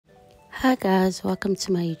Hi guys, welcome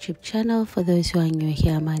to my YouTube channel. For those who are new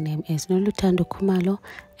here, my name is Nolu,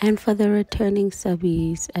 and for the returning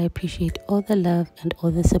subbies, I appreciate all the love and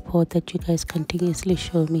all the support that you guys continuously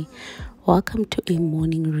show me. Welcome to a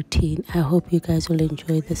morning routine. I hope you guys will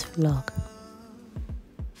enjoy this vlog.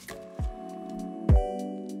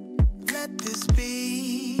 Let this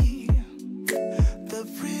be the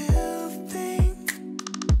real thing.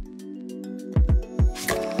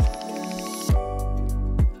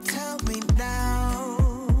 Tell me now,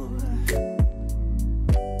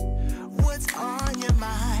 what's on your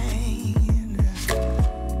mind?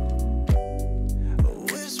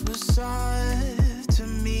 Whisper soft to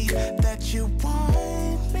me that you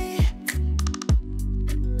want me.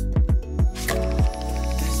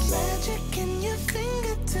 There's magic in your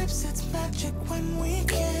fingertips, it's magic when we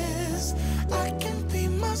kiss. I can be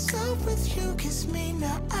myself with you, kiss me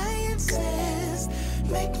now, I insist.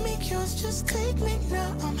 Make me yours, just take me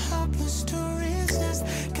now, I'm helpless to resist.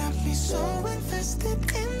 Got me so invested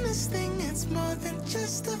in this thing, it's more than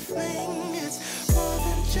just a fling. It's more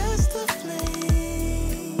than just a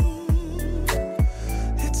fling.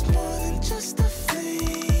 It's more than just a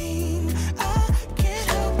fling. I can't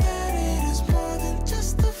help that it is more than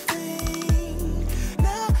just a fling.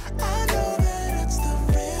 Now I know that it's the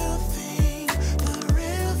real thing, the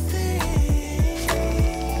real thing.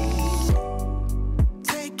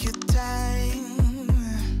 Take your time,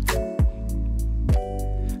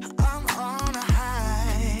 I'm on a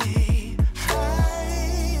high.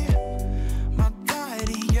 My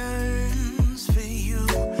body yearns for you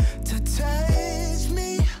to touch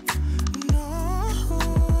me. No,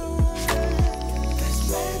 there's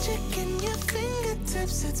magic in your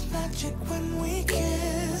fingertips, it's magic when we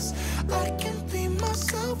kiss. I can be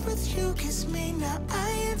myself with you, kiss me now, I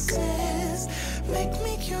insist. Make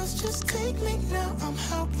me yours, just take me now, I'm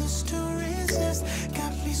helpless to resist.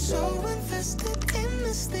 Got me so invested in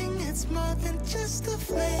this thing, it's more than just a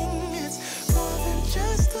fling. It's more than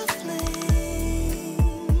just a fling.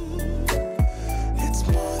 It's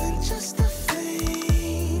more than just a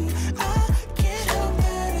fling. I can't help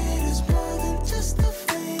that it is more than just a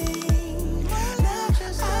fling. Now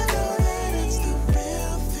I know that it's the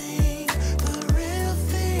real thing, the real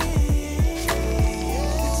thing.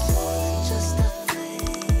 It's more than just a fling.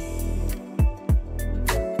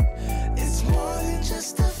 It's more than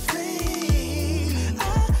just a fling. I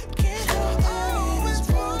can't help that it is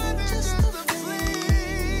more than just a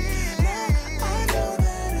fling. Now I know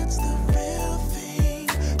that it's the real thing,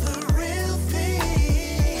 the real thing.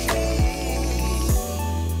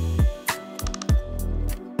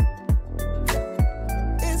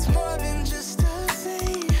 It's more than just a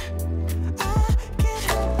thing. I can't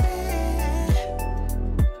help it.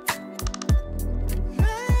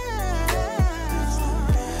 It's the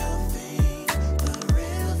real thing, the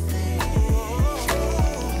real thing.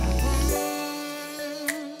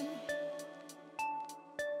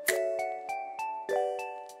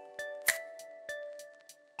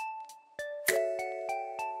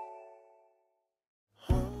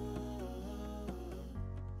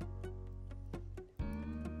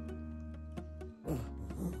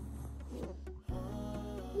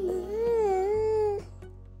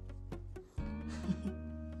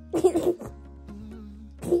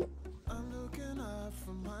 I'm looking up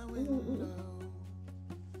from my window.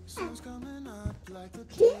 Sun's coming up like the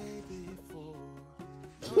day before.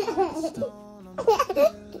 Stone on my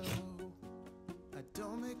pillow. I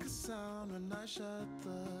don't make a sound when I shut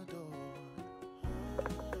the door.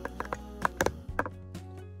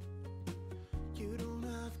 You don't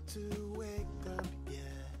have to wake up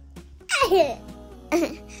yet.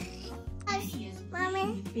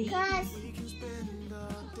 Mommy, cause We can spend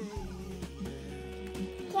all day in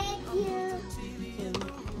bed. thank you. TV in the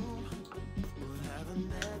room. We'll have a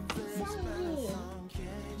Netflix marathon.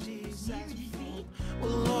 Kenny saxophone.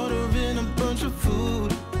 We'll order in a bunch of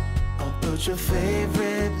food. I'll put your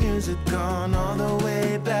favorite music on all the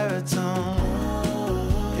way baritone.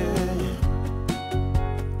 Yeah.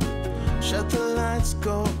 Shut the lights,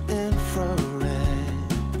 go infrared.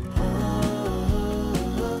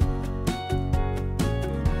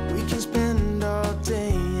 We can spend all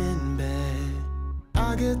day in bed.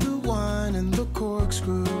 I get the wine and the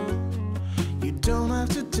corkscrew. You don't have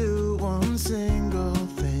to do one single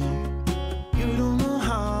thing. You don't know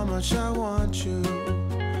how much I want you.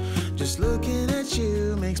 Just looking at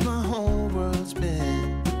you makes my whole world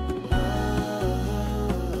spin.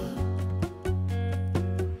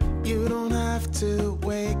 You don't have to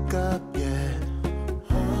wake up yet.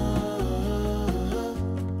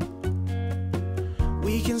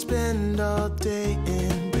 We can spend all day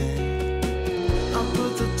in bed. I'll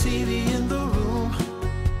put the TV in the room.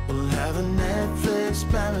 We'll have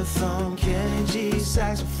Netflix marathon, Kenny G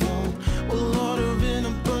saxophone. We'll order in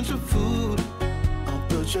a bunch of food. I'll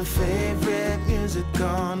put your favorite music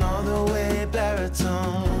on, all the way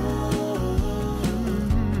baritone.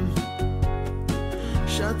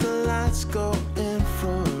 Shut the lights, go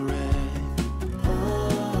infrared.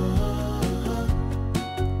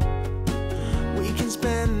 We can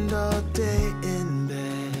spend all day in bed.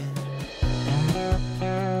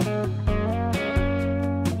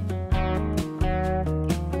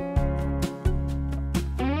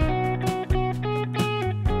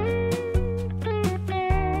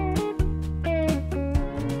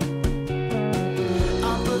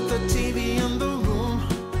 I'll put the TV in the room.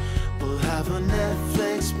 We'll have a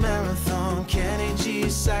Netflix marathon, Kenny G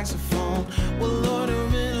saxophone. We'll order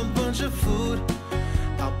in a bunch of food.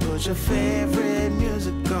 I'll put your favorite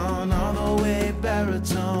music on, all the way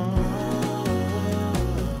baritone.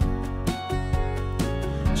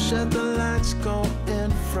 Shut the lights, go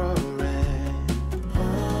infrared.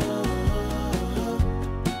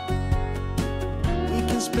 We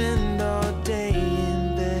can spend all day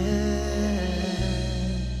in bed.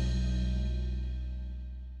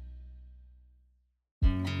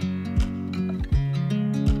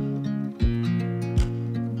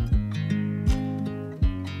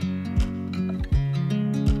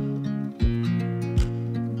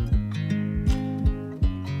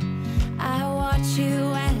 I watch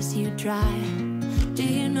you as you drive. Do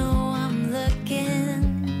you know I'm looking?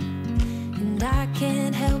 And I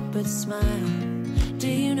can't help but smile. Do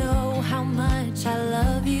you know how much I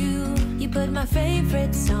love you? You put my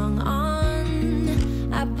favorite song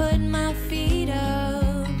on. I put my feet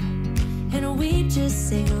up, and we just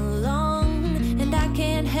sing along. And I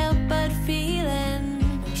can't help but feeling,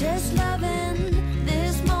 just loving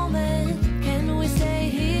this moment. Can we stay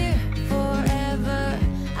here forever?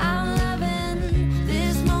 I'm loving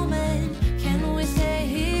this moment. Can we stay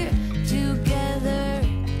here together?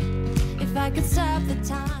 If I could stop the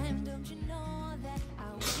time, don't you know that I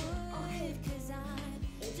would? 'Cause I'm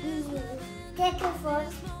just loving Take a photo.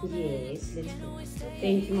 this moment. Yes, let's Can go. we stay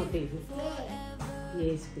Thank you, my baby. forever?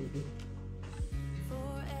 Yes, baby.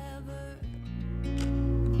 Forever,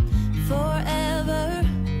 forever,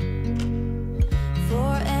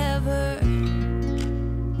 forever.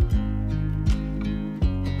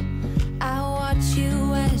 I watch you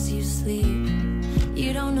as you sleep. You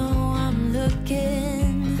don't know I'm looking.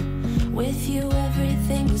 With you,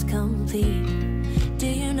 everything's complete. Do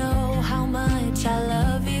you know how much I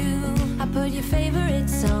love you? I put your favorite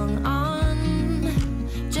song on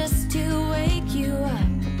just to wake you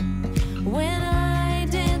up. When I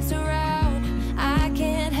dance around, I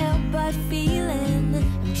can't help but feeling,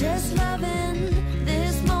 just loving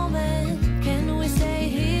this moment. Can we stay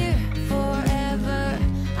here forever?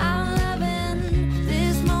 I'm loving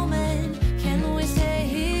this moment. Can we stay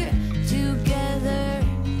here together?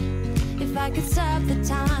 If I could stop the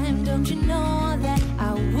time, don't you know that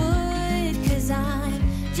I would? 'Cause I'm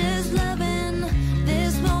just loving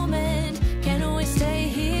this moment. Can we stay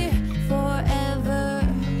here forever?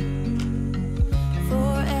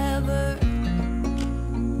 Forever,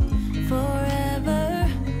 forever,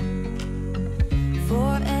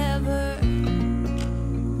 forever.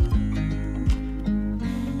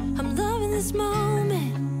 I'm loving this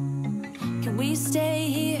moment. Can we stay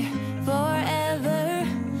here forever?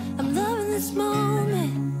 I'm loving this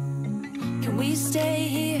moment. Can we stay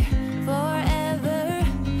here forever?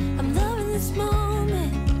 I'm loving this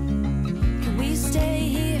moment. Can we stay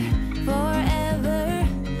here forever?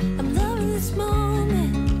 I'm loving this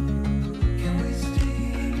moment. Can we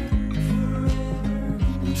stay forever?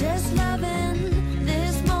 I'm just loving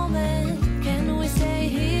this moment. Can we stay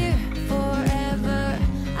here forever?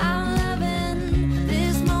 I'm loving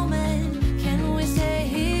this moment. Can we stay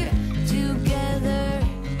here together?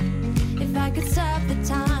 If I could stop the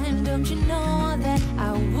time, don't you know that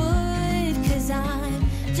I would? 'Cause I'm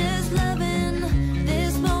just loving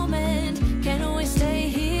this moment. Can we stay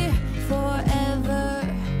here forever?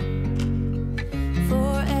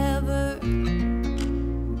 Forever,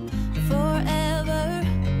 forever,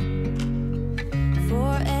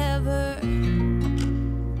 forever.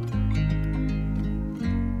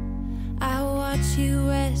 I watch you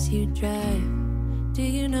as you drive. Do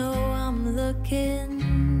you know I'm looking?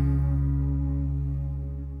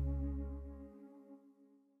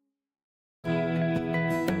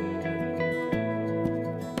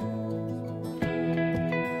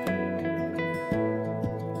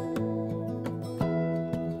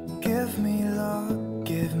 Give me love,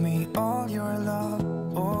 give me all your love.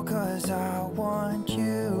 Oh, 'cause I want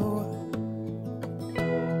you.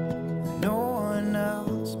 No one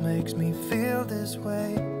else makes me feel this way.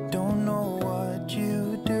 Don't know what you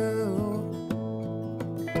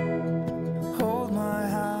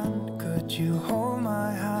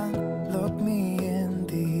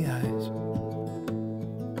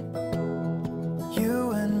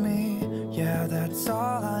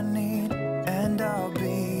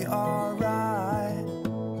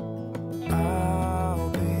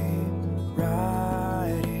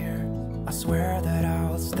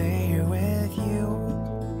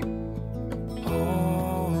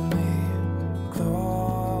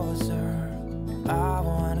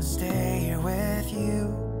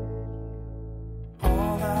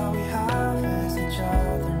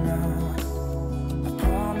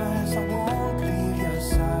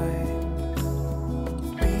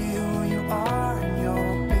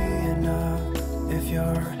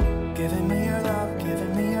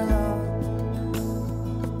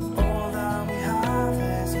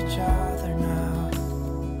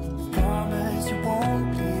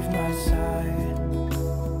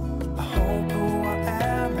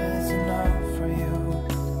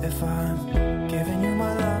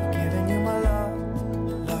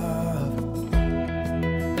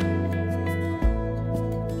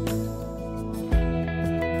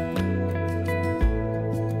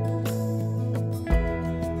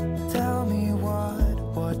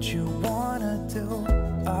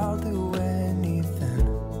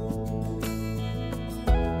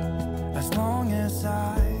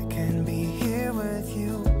I can be here with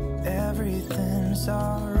you, everything's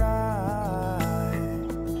alright.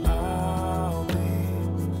 I'll be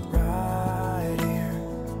right here.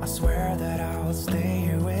 I swear that I'll stay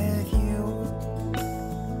here with you.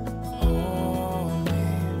 Hold me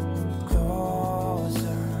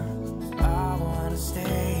closer. I wanna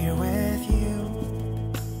stay here with you.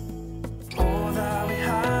 All that we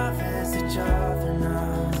have is each other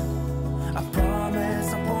now. I promise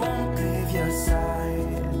I won't leave your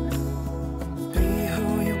side. Be who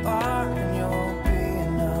you are and you'll be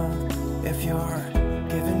enough. If you're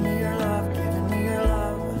giving me your love, giving me your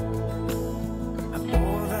love.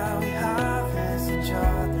 All that we have is each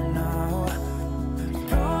other now. I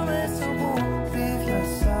promise I won't leave your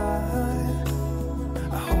side.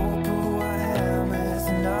 I hope who I am is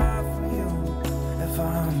enough for you. If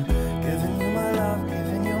I'm giving you my love,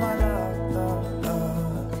 giving you my love, love, love.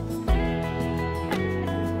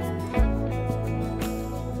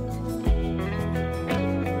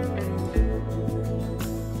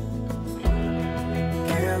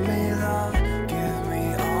 Give me love, give me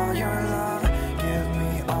all your love, give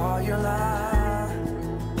me all your love.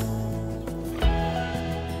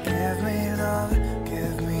 Give me love,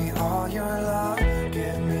 give me all your love,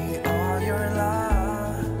 give me all your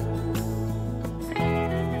love.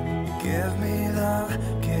 Give me love,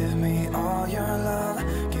 give me all your love,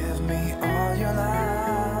 give me all your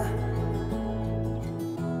love.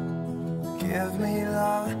 Give me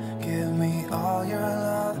love, give me all your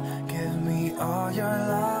love, give me all your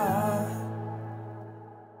love.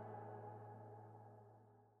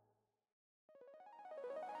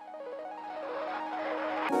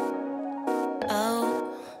 Oh,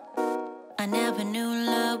 I never knew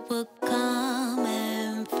love would come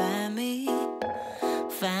and find me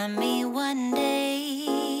one day.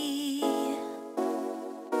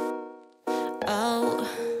 Oh,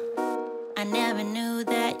 I never knew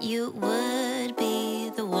that you would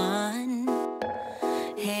be the one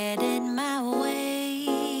headed my way.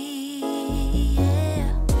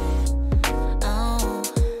 Yeah. Oh,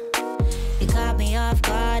 you caught me off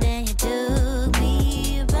guard and you took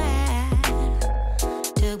me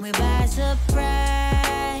by surprise.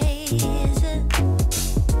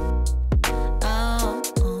 Oh,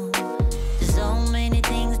 there's so many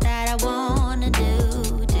things that I wanna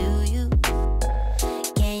do to you.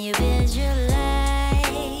 Can you visualize?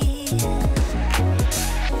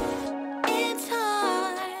 It's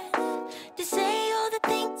hard to say all the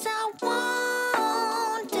things I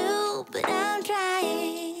want to, but I'm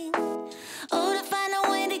trying. Oh, to find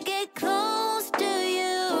a way to get close to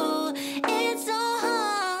you. It's so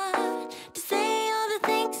hard to say all the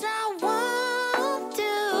things I want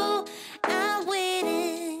to. I'm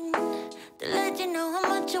waiting to let you know how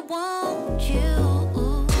much I want you.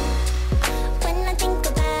 When I think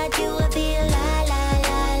about you, I feel la la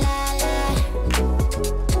la la la.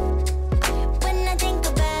 When I think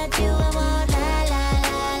about you, I want la la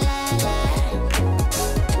la la la.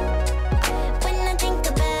 When I think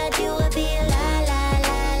about you, I feel la la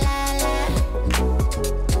la la la.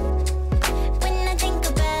 When I think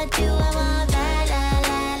about you, I want la la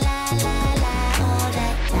la la la la. All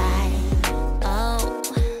that time, oh,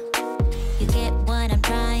 you get what I'm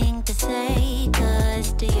trying to say. 'Cause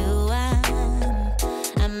to you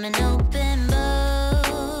I'm an open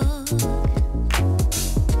book.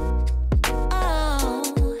 Oh,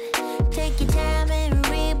 take your time and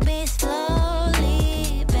read me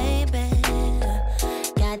slowly, baby.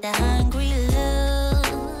 Got the hungry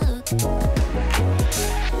look.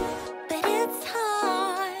 But it's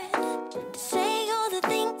hard to say all the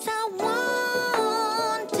things I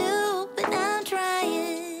want to, but I'm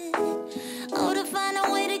trying. Oh, to find a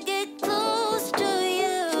way to get close to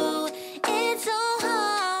you. It's so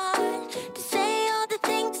hard to say all the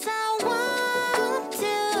things I want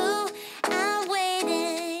to. I'm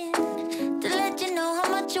waiting to let you know how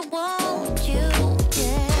much I want you.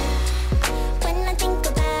 Yeah. When I think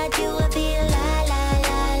about you, I feel la la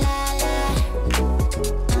la la la.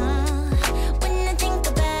 When I think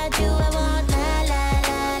about you, I want la la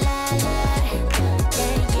la la la.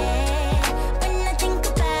 Yeah, yeah. When I think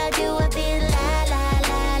about you, I feel la la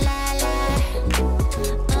la la la.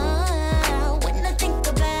 When I think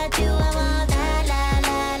about you, I want la la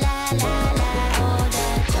la la la la. All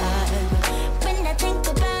that time. When I think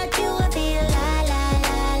about you, I feel la la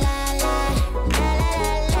la la la la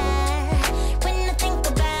la la. When I think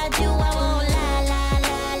about you, I want la la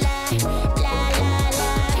la la la la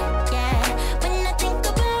la. Yeah. When I think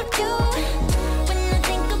about you, when I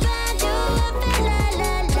think about you, I feel la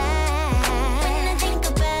la la. When I think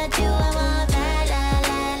about you, I want la la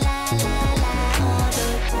la la la la all the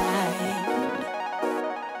time.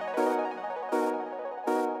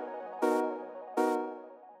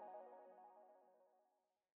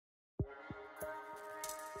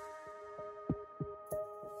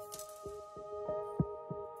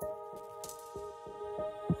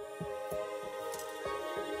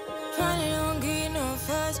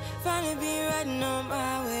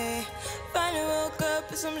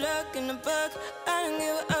 some luck in the book. I don't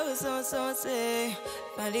give a what someone say.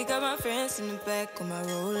 Finally got my friends in the back of my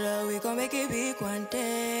roller. We gon' make it big one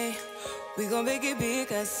day. We gon' make it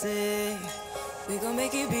big, I say. We gon'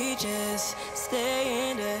 make it big, just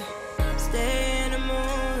stay in there. Stay in the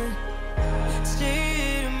moment.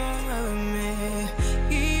 Stay in the moment with me.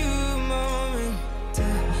 Give you a moment.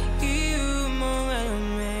 Give you a moment with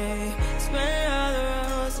me. Smell all the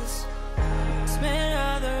roses. Smell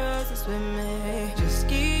all the roses with me. Just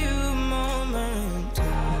give you a moment.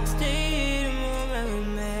 Stay in the moment with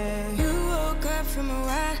me. You woke up from a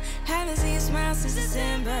while. Haven't seen you smile since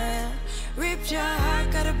December. Ripped your heart,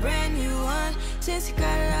 got a brand new one since you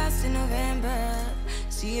got lost in November.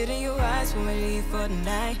 See it in your eyes when we leave for the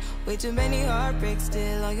night. Way too many heartbreaks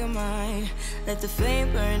still on your mind. Let the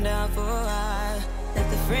flame burn down for a while. Let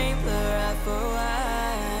the flame blur out for a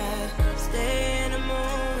while. Stay in the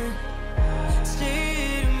moment.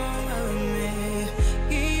 Stay in the moment with me.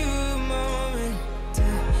 Give you a moment.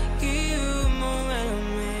 Give you a moment with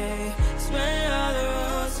me. Smell all the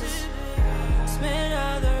roses. Smell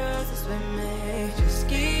all the roses with me. Just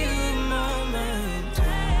give you a moment.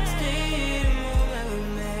 Stay in the moment with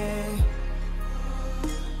me.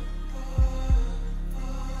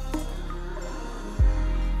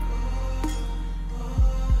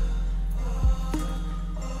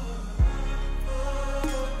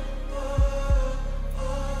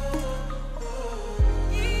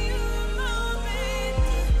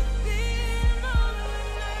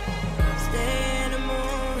 Stay in the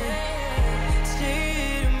moment. Stay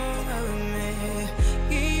in the moment with me.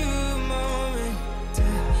 Give you a moment.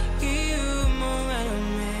 Give you a moment with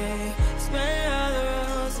me. Smell all the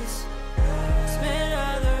roses. Smell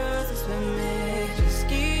all the roses with me. Just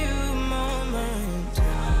give you a moment.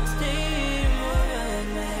 Stay in the moment with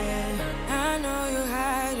me. I know you're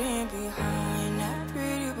hiding behind that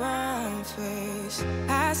pretty brown face.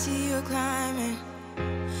 I see you climbing.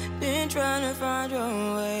 Been trying to find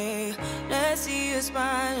your way. Let's see you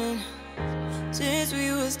smiling. Since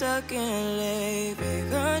we were stuck in LA, babe,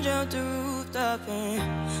 come jump the rooftop and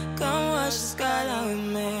come watch the skyline with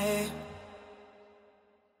me.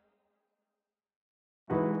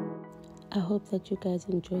 I hope that you guys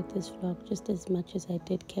enjoyed this vlog just as much as I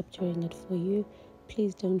did capturing it for you.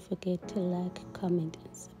 Please don't forget to like, comment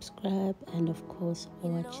and subscribe, and of course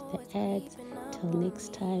watch the ads. Till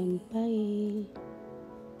next time, bye.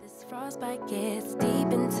 This frostbite gets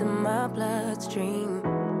deep into my bloodstream.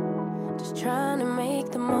 Just trying to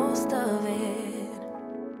make the most of it.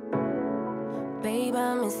 Babe,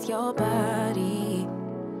 I miss your body.